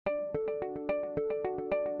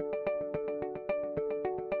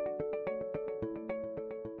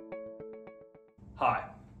Hi,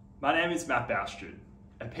 my name is Matt Boustrud,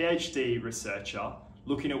 a PhD researcher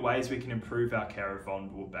looking at ways we can improve our care of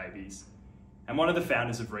vulnerable babies, and one of the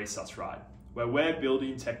founders of ResusRight, where we're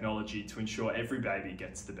building technology to ensure every baby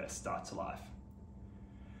gets the best start to life.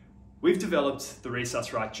 We've developed the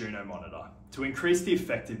ResusRight Juno monitor to increase the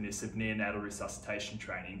effectiveness of neonatal resuscitation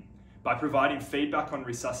training by providing feedback on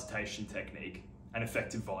resuscitation technique and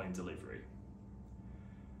effective volume delivery.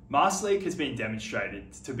 Mask leak has been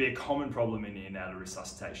demonstrated to be a common problem in neonatal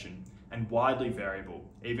resuscitation and widely variable,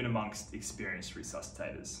 even amongst experienced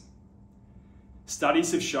resuscitators.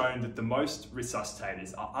 Studies have shown that the most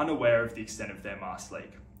resuscitators are unaware of the extent of their mask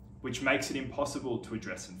leak, which makes it impossible to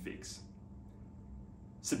address and fix.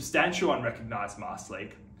 Substantial unrecognised mask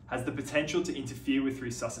leak has the potential to interfere with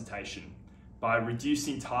resuscitation by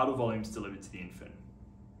reducing tidal volumes delivered to the infant.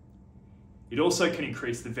 It also can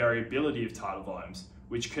increase the variability of tidal volumes,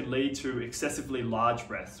 which can lead to excessively large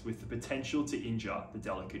breaths with the potential to injure the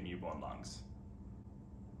delicate newborn lungs.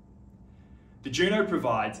 The Juno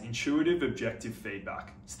provides intuitive, objective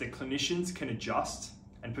feedback so that clinicians can adjust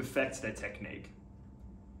and perfect their technique.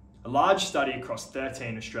 A large study across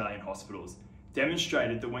 13 Australian hospitals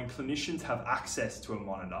demonstrated that when clinicians have access to a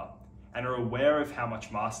monitor and are aware of how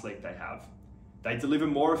much mask leak they deliver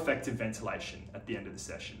more effective ventilation at the end of the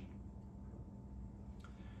session.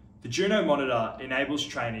 The Juno monitor enables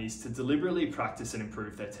trainees to deliberately practice and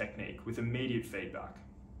improve their technique with immediate feedback.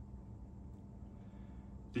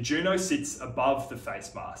 The Juno sits above the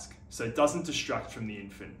face mask, so it doesn't distract from the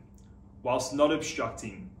infant, whilst not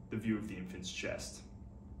obstructing the view of the infant's chest.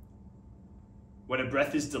 When a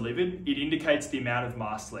breath is delivered, it indicates the amount of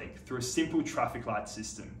mask leak through a simple traffic light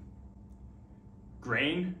system.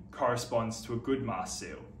 Green corresponds to a good mask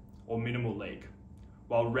seal, or minimal leak,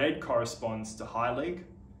 while red corresponds to high leak,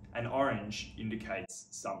 and orange indicates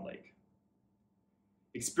some leak.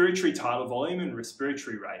 Expiratory tidal volume and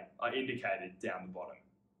respiratory rate are indicated down the bottom.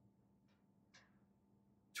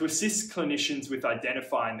 To assist clinicians with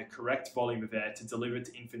identifying the correct volume of air to deliver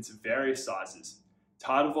to infants of various sizes,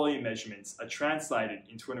 tidal volume measurements are translated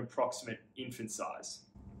into an approximate infant size.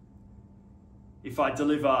 If I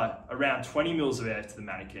deliver around 20 mils of air to the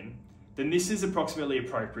manikin, then this is approximately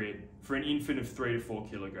appropriate for an infant of 3 to 4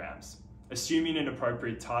 kilograms, assuming an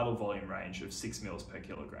appropriate tidal volume range of 6 mils per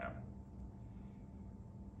kilogram.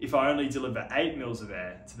 If I only deliver 8 mils of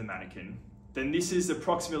air to the manikin, then this is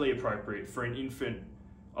approximately appropriate for an infant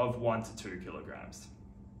of 1 to 2 kilograms.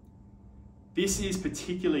 This is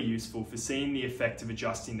particularly useful for seeing the effect of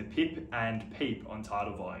adjusting the PIP and PEEP on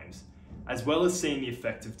tidal volumes, as well as seeing the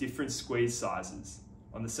effect of different squeeze sizes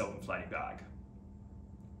on the self-inflating bag.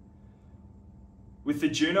 With the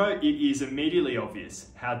Juno, it is immediately obvious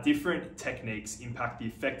how different techniques impact the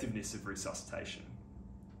effectiveness of resuscitation.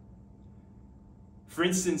 For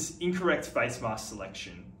instance, incorrect face mask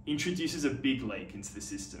selection introduces a big leak into the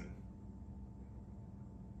system.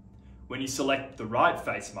 When you select the right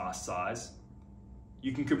face mask size,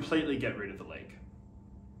 you can completely get rid of the leak.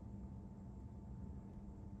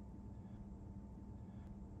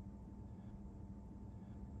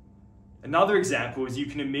 Another example is you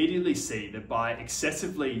can immediately see that by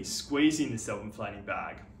excessively squeezing the self-inflating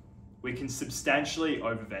bag, we can substantially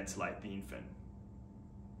overventilate the infant.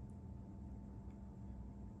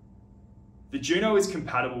 The Juno is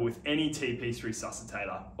compatible with any T-piece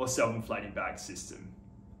resuscitator or self-inflating bag system.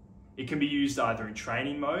 It can be used either in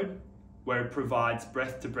training mode, where it provides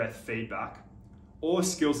breath-to-breath feedback, or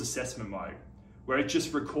skills assessment mode, where it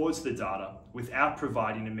just records the data without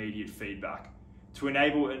providing immediate feedback, to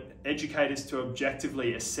enable educators to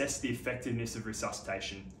objectively assess the effectiveness of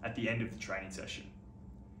resuscitation at the end of the training session.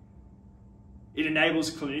 It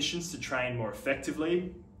enables clinicians to train more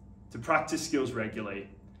effectively, to practice skills regularly,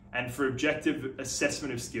 and for objective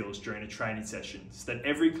assessment of skills during a training session so that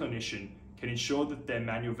every clinician can ensure that their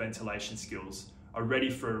manual ventilation skills are ready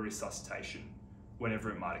for a resuscitation whenever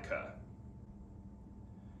it might occur.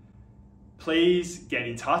 Please get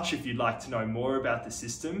in touch if you'd like to know more about the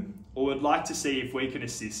system or would like to see if we can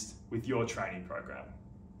assist with your training program.